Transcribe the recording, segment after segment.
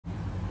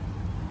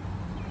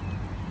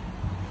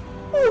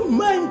Oh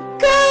my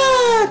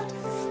God!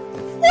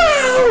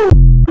 Wow!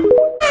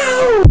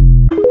 Wow!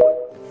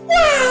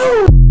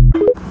 Wow!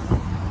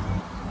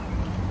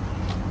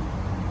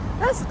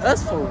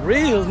 That's for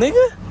real,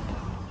 nigga.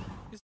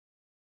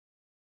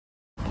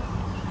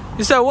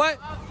 You said what?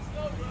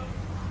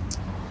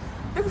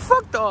 Nigga,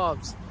 fuck the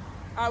ops.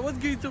 Alright, what's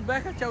good YouTube?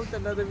 Back at y'all with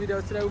another video.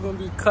 Today we're gonna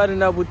be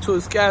cutting up with two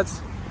scats.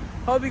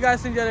 Hope you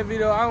guys enjoyed the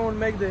video. I don't want to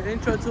make the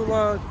intro too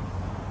long.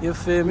 You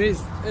feel me?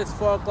 It's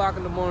 4 o'clock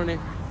in the morning.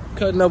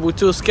 Cutting up with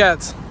two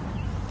scats.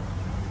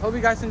 Hope you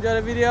guys enjoyed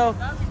the video.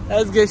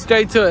 Let's get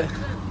straight to it.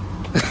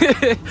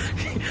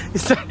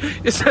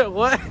 you said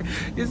what?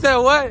 You said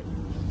what?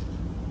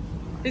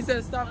 He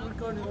said stop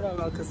recording without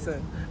my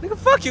consent. Nigga,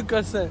 fuck your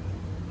consent.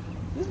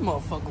 This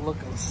motherfucker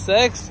looking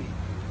sexy.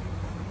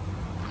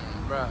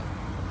 Bruh.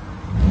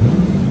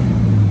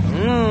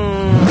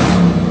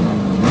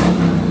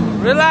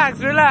 Relax.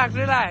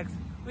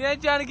 We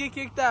ain't trying to get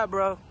kicked out,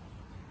 bro.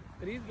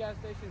 But these gas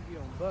stations be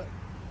on butt.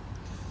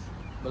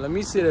 But let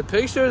me see the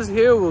pictures.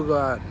 Here we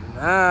go.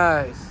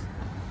 Nice.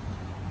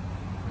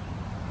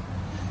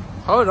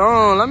 Hold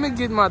on. Let me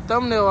get my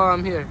thumbnail while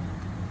I'm here.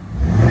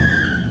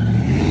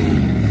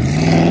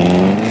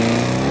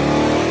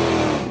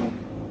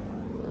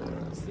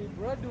 See,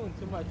 bro doing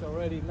too much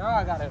already. Now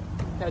I gotta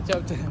catch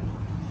up to him.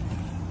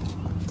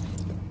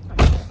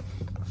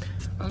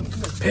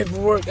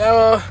 Paperwork.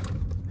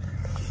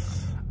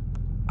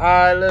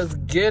 Alright, let's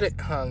get it.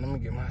 Let me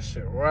get my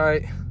shit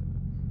right.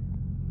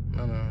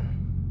 No.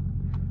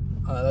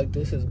 Alright, like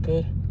this is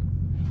good.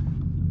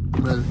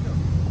 Let's go.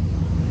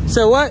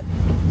 So what?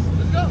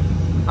 Let's go.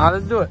 Alright,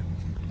 let's do it.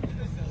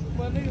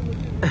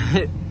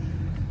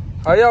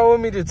 How y'all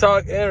want me to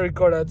talk and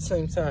record at the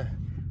same time?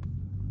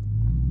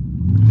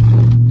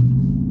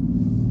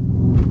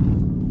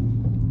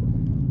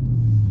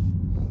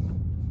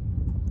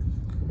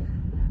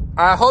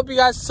 I hope you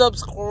guys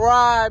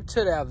subscribe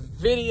to that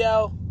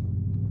video.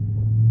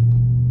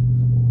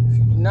 If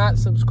you're not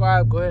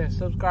subscribed, go ahead and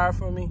subscribe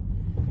for me.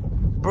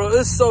 Bro,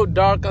 it's so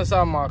dark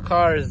outside my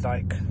car. It's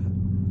like,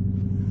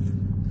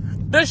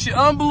 this shit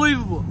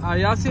unbelievable.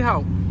 Y'all see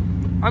how,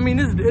 I mean,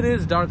 it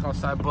is dark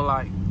outside, but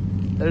like,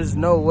 there's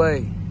no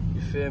way.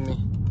 You feel me?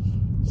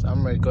 So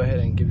I'm ready to go ahead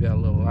and give you a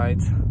little light.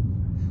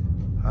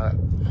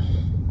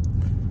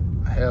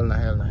 Hell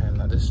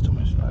no. This is too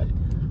much light.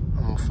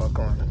 I'm gonna fuck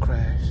around and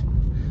crash.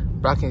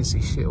 Bro, I can't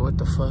see shit. What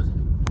the fuck?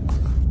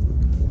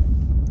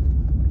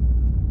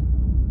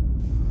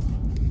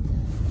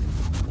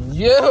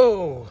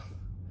 Yo!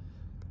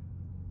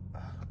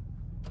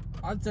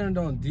 I turned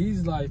on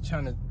these lights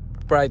trying to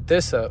bright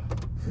this up.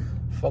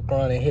 Fuck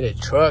around and hit a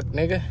truck,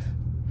 nigga.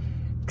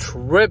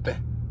 Tripping.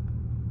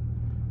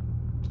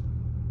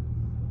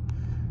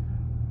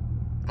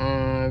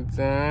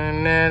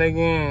 Doing that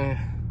again.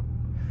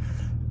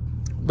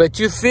 But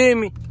you feel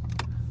me?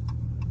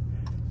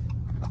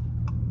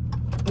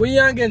 We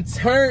young and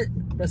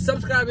turned, but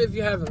subscribe if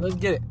you haven't. Let's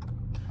get it.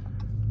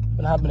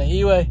 Gonna hop in the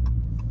E-way.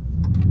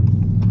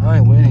 I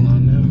ain't winning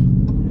on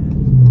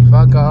them.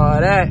 Fuck all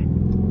that.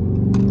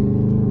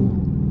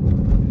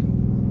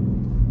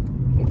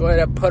 Go ahead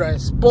and put her in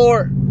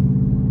sport.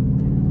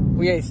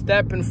 We ain't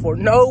stepping for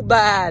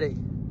nobody.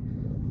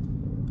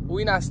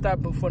 We not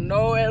stepping for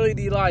no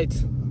LED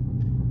lights.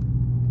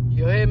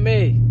 You hear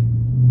me?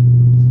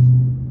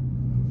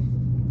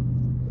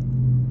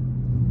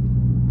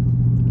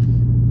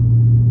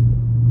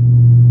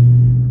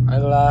 I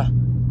ain't gonna lie.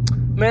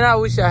 Man, I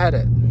wish I had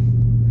it.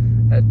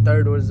 That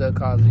third was that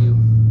called you.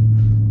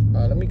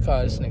 Let me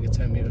call this nigga,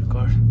 tell me to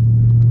record.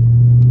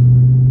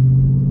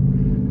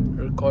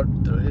 Record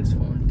through his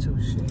phone too,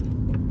 shit.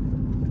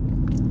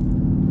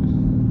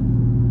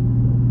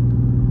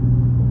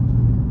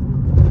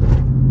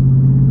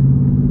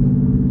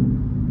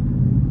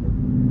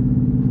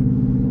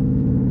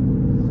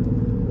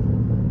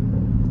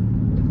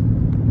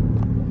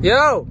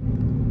 Yo!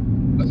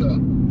 What's up?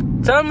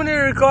 Tell me to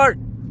record.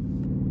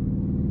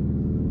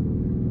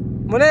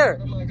 Munir.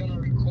 Am I gonna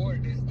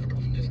record this?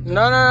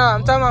 No.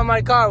 I'm talking about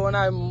my car when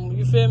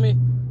you feel me?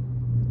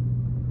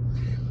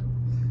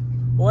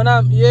 When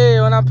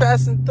I'm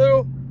passing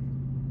through.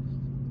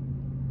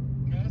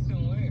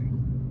 Passing where?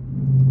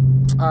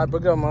 Alright,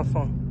 bring up my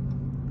phone.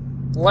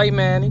 Light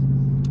Manny.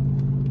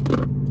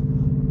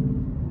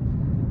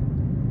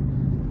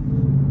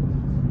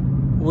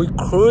 We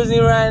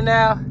cruising right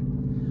now.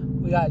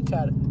 We gotta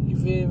try to, you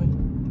feel me?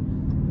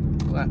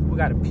 We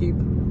gotta peep.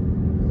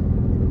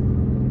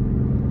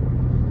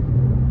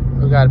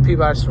 We gotta peep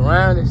our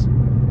surroundings.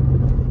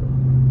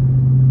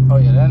 Oh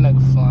yeah, that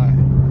nigga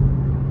flying.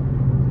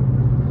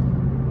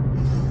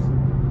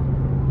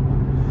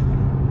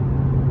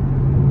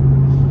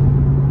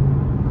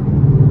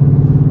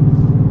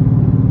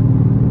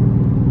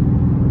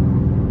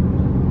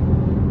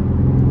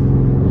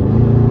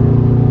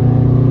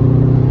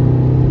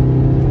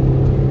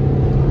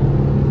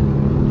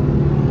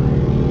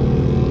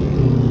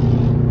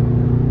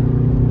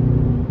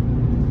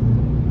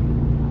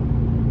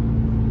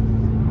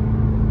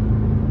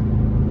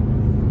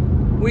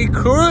 We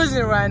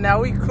cruising right now.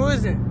 We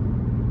cruising.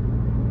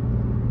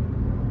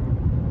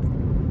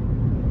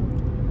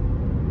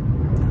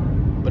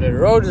 But the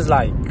road is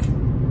like,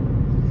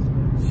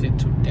 shit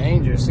too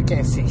dangerous. You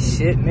can't see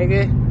shit,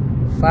 nigga.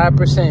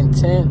 5%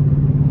 tint.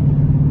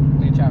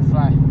 Nigga try to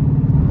fly.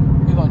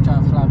 You gonna try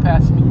to fly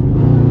past me?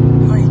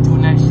 You ain't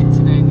doing that shit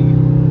today,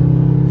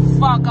 nigga.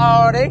 Fuck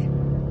all day.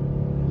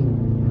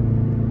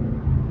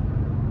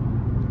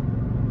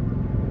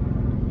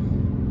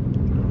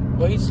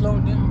 What he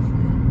slowed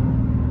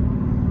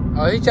down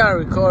for? Oh, he trying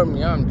to record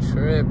me. I'm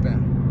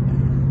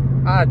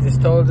tripping. I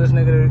just told this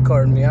nigga to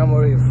record me. I'm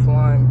already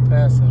flying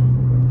past him.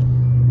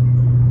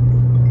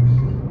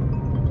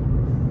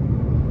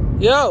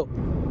 Yo!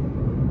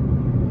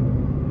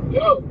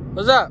 Yo!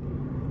 What's up?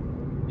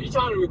 You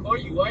trying to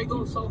record you? Why you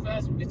going so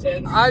fast with your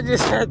head? I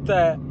just said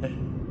that.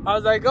 I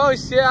was like, oh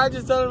shit, I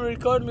just told him to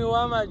record me.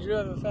 Why am I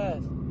driving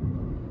fast?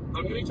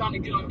 I'm really trying to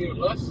get on your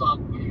left side,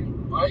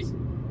 right?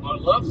 On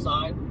the left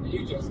side, and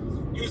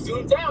you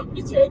zoomed down.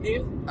 It's your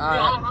head,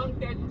 How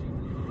did that?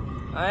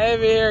 I ain't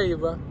even hear you,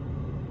 bro.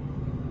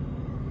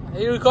 Are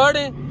you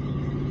recording?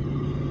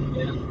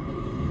 Yeah.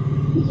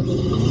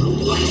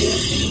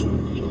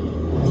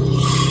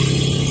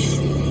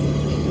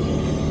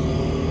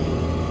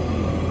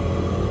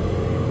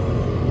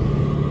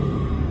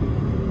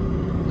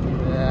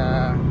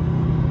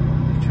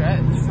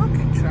 It's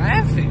fucking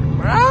traffic,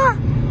 bruh.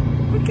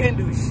 We can't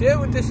do shit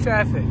with this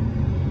traffic.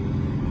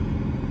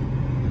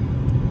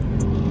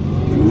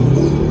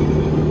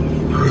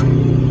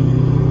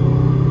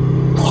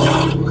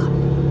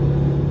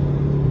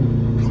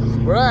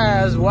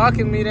 Bruh is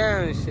walking me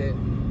down and shit.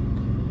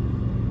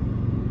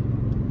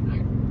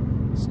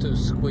 It's too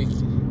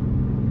squeaky.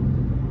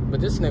 But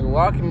this nigga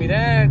walking me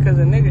down because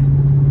a nigga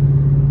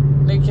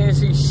can't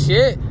see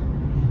shit.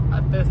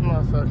 I this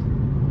motherfucker.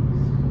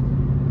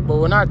 But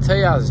when I tell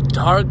y'all it's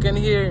dark in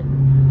here,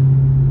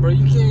 bro,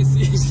 you can't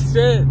see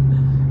shit.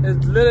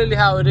 It's literally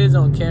how it is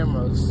on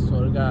camera,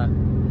 swear to God.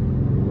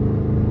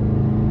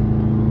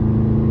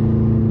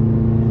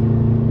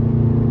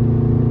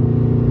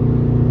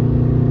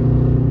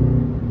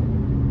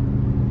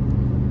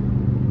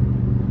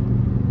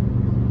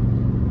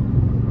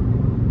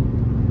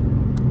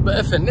 But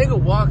if a nigga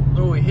walk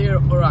through here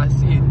or I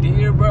see a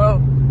deer,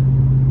 bro,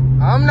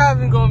 I'm not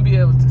even gonna be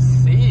able to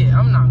see it.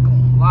 I'm not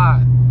gonna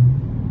lie.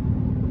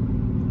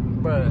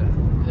 Bruh,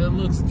 it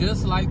looks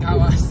just like how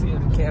I see it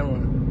on the camera.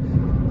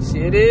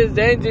 Shit is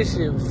dangerous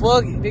shit.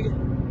 Fuck it, nigga.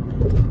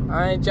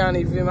 I ain't trying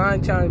to feel me. I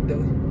ain't trying to do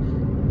it.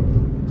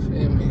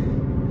 Feel me?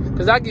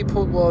 Cause I get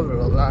pulled over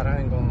a lot, I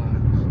ain't gonna lie.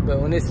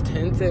 But when it's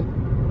tinted,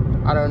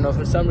 I don't know,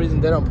 for some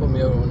reason they don't pull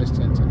me over when it's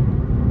tinted.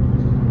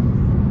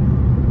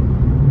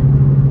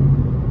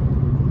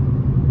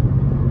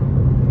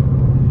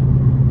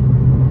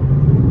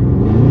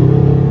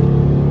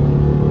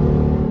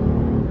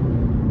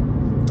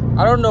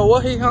 I don't know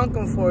what he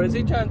honking for. Is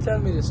he trying to tell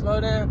me to slow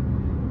down?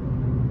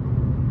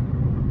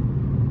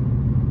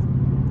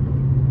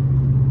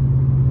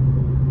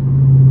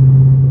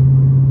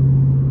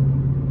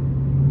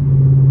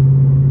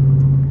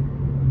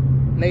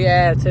 Nigga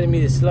ass telling me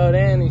to slow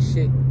down and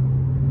shit.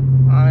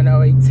 I don't know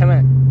what he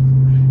telling me.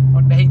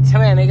 What the he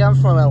telling me, nigga? I'm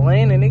from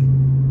Atlanta, nigga.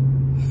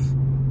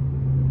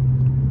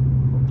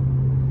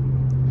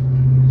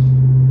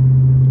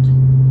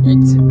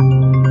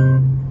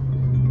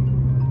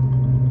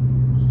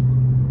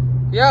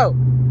 Yo.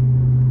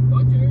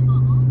 Don't you hear my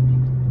honk?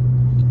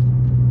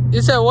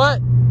 You said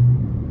what?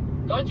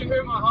 Don't you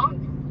hear my honk?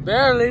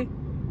 Barely.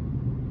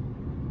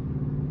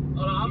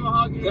 Hold on, I'm a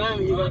honk.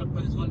 Damn, you gotta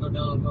put his window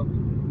down.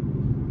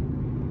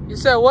 You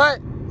said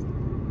what?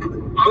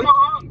 I'm a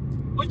honk.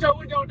 Put your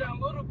window down a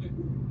little bit.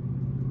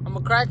 I'm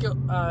gonna crack it.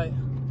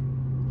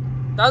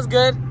 That's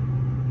good.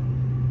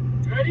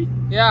 You ready?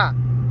 Yeah.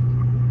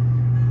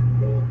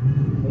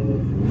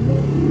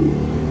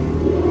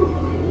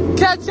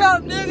 Catch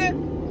up, nigga.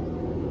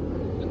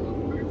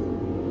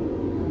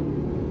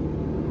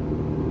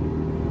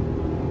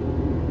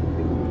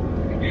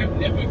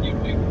 Never get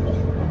big.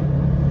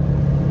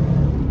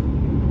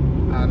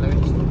 Let me.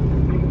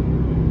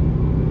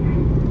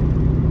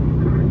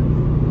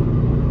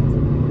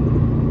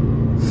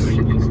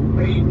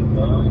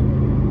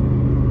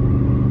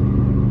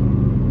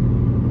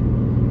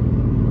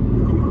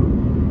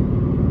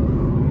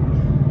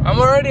 I'm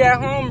already at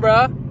home, bro. I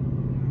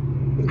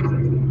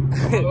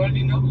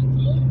already know.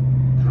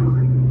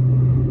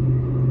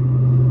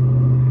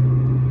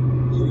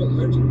 You're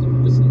allergic to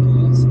whiskey,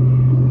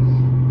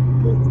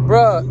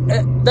 Bro,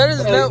 there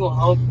is no.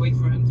 I'll wait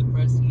for him to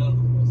press no.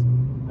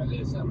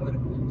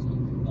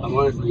 I'm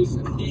waiting for you.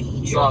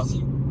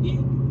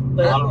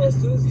 As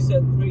soon as he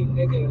said 3,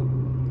 nigga,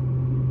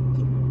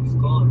 he's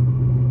gone.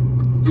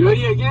 You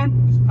ready again?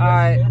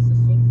 Alright. Yes, as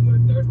soon as you're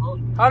third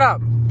home. Hold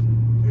up.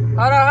 Hold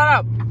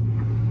up.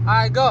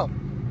 Alright, go.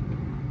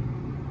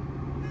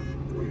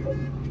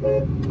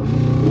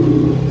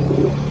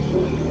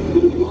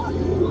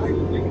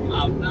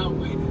 I'm not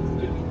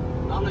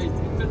waiting. I'm like,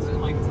 it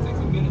took like 6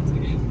 minutes to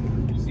hit.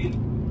 You see it?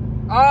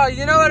 Oh,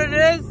 you know what it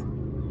is?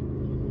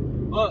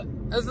 What?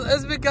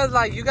 It's because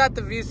like you got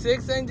the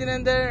V6 engine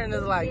in there and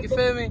it's like, you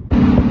feel me?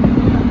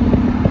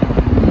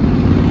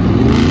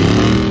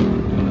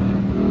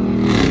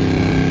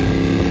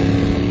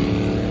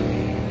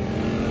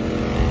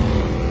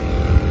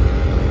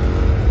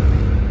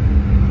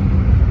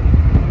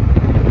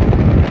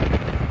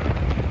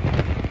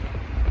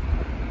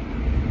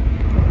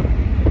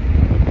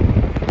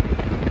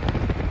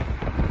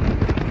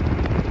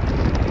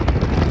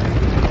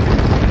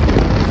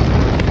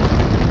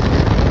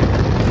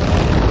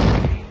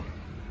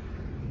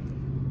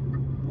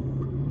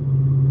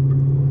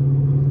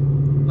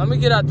 Let me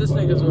get out this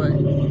nigga's way.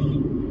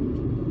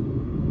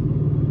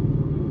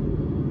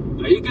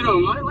 Are you good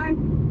on my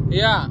lane?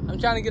 Yeah, I'm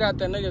trying to get out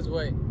that nigga's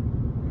way.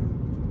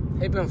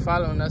 He been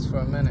following us for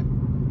a minute.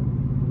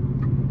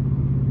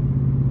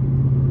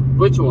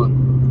 Which one?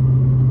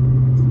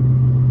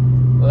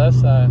 Left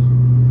side.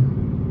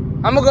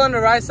 I'm gonna go on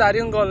the right side.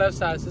 You can go left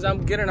side since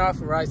I'm getting off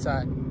the right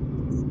side.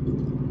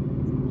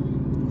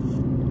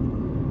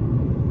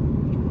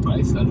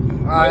 Right side.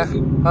 Alright,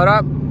 hold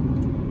up.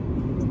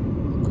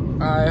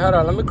 Alright, hold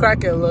on. Let me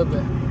crack it a little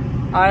bit.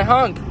 Alright,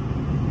 honk.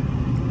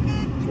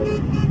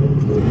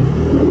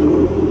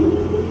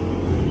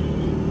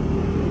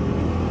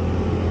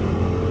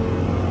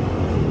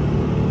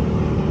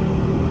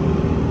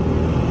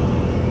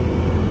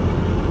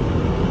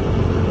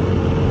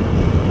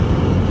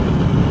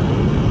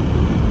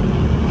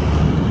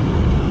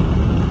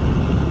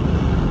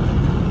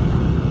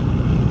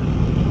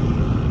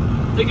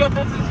 They got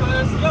that to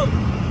yo.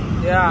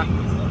 Yeah.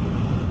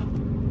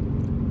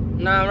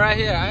 Nah, I'm right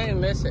here. I ain't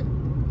miss it.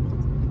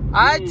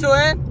 Alright,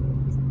 twin.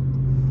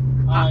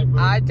 Alright, bro.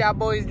 Alright, y'all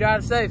boys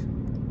drive safe.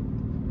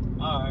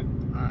 Alright.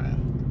 Alright.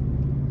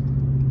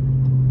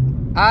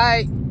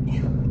 Alright.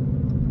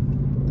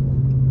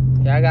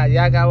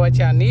 Y'all got what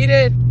y'all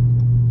needed?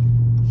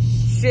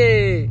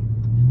 Shit.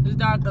 It's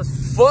dark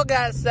as fuck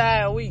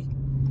outside. We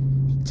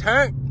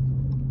turned.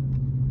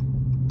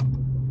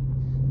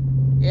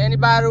 Yeah,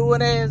 anybody who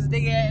is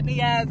nigga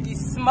get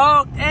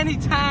smoked any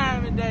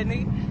time of the day,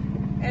 nigga.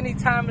 Any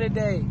time of the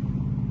day.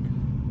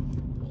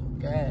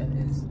 God,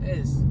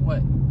 it's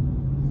what?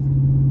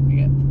 We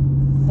got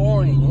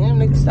 4 a.m.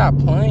 Nigga, stop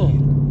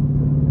playing.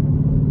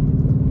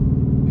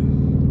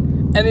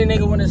 Any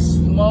nigga wanna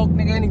smoke,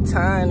 nigga,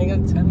 anytime, nigga,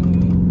 I'm telling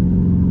you.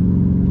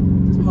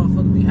 This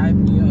motherfucker be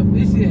hyping me up.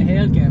 This shit a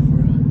Hellcat for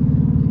real.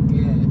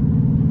 Yeah.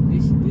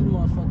 This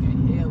motherfucking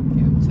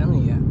Hellcat, I'm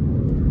telling ya.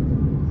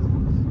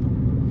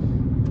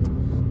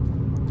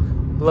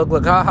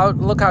 Look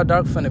how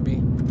dark finna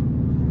be.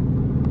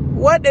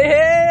 What the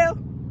hell?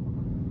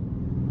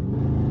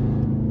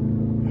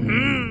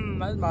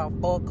 That's my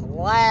fucking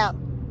loud.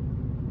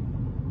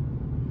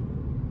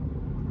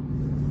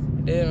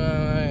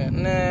 Yeah,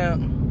 now.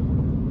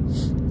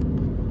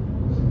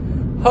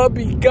 Hope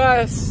you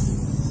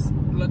guys.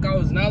 Look, I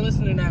was not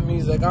listening to that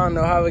music. I don't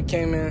know how it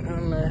came in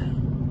on there.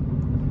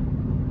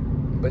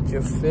 But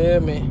you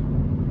feel me?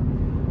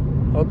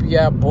 Hope you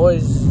got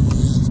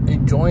boys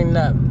enjoying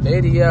that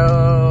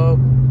video.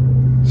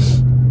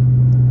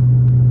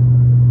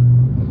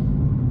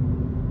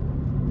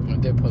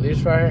 The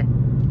police right here.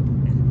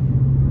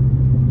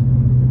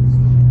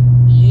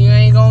 You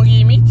ain't gonna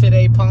get me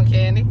today, punk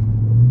candy.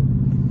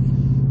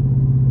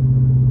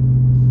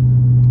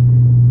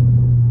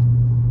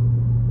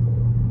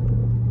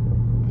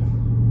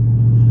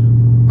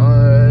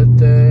 On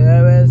the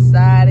other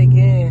side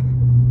again.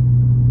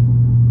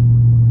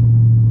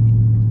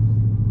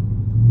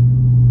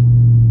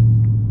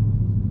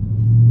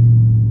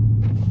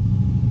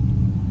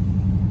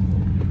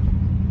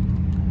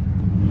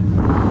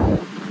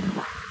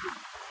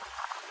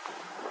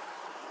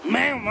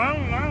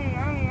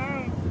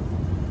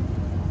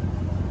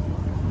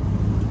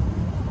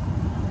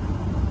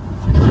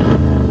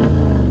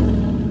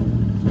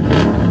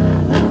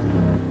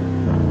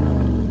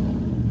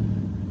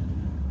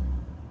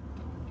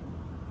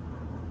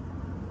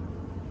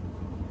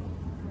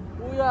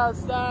 We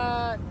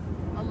outside.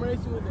 I'm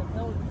racing with the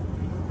helicopter.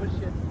 What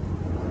shit?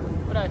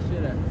 What that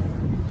shit at?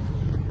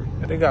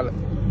 They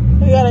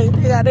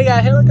got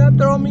a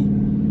helicopter on me.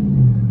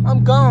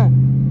 I'm gone.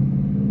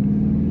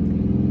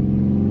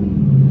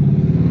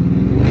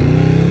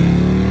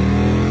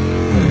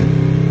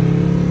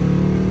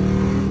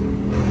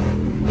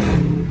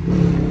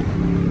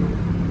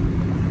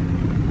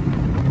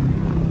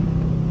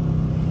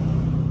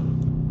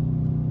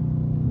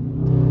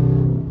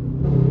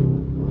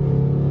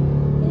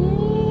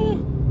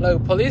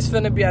 Look, police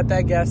finna be at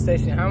that gas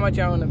station. How much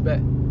y'all wanna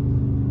bet?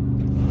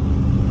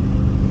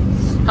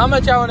 How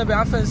much y'all wanna bet?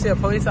 I'm finna see a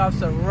police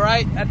officer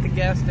right at the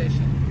gas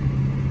station.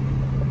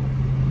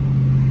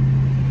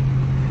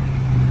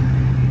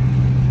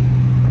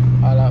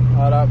 Hold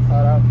up.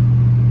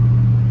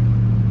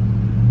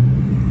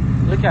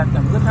 Look at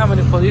them. Look how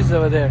many police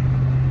over there.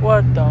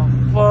 What the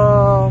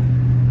fuck?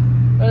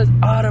 There's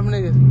all them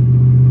niggas.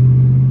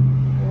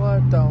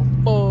 What the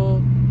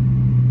fuck?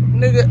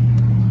 Nigga.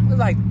 There's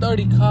like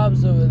 30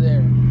 cops over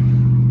there.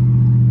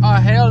 Oh,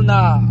 hell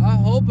nah. I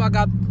hope I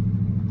got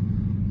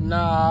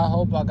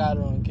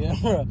it on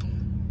camera.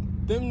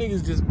 Them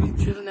niggas just be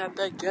chilling at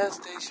that gas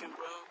station,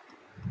 bro.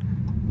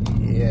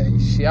 Yeah,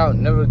 shit, I would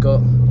never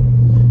go.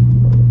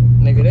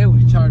 Nigga, they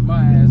would charge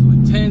my ass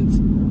with tents.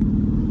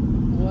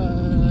 What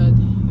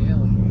the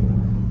hell?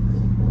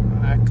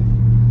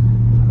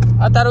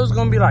 I thought it was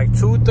gonna be like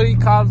 2-3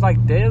 cops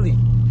like daily.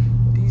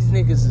 These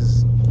niggas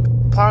is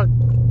parked.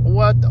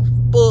 What the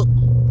fuck?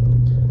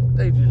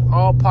 They just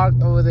all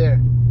parked over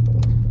there.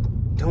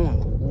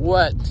 Doing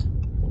what?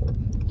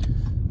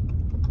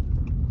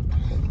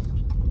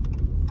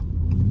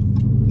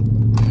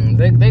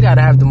 They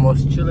gotta have the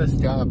most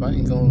chillest job, I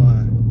ain't gonna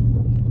lie.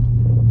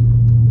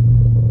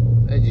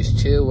 They just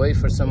chill, wait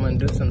for someone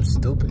to do something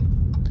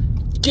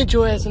stupid. Get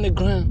your ass in the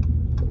ground.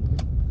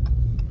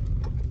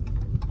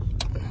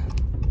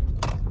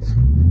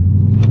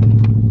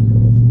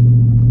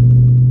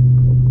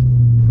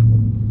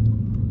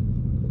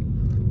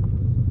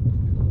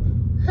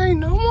 Ain't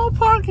no more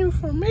parking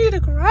for me. The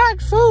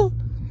garage full.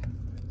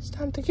 It's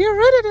time to get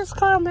rid of this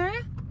car,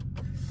 man.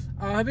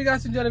 I hope you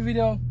guys enjoyed the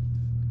video.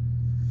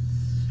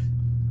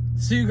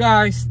 See you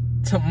guys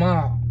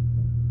tomorrow.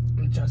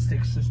 I'm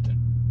Joystick System.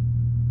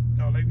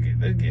 No,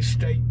 let's get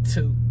straight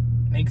to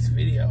next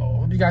video.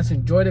 Hope you guys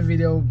enjoyed the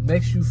video.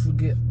 Make sure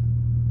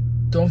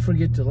don't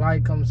forget to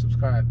like, comment,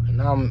 subscribe.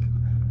 And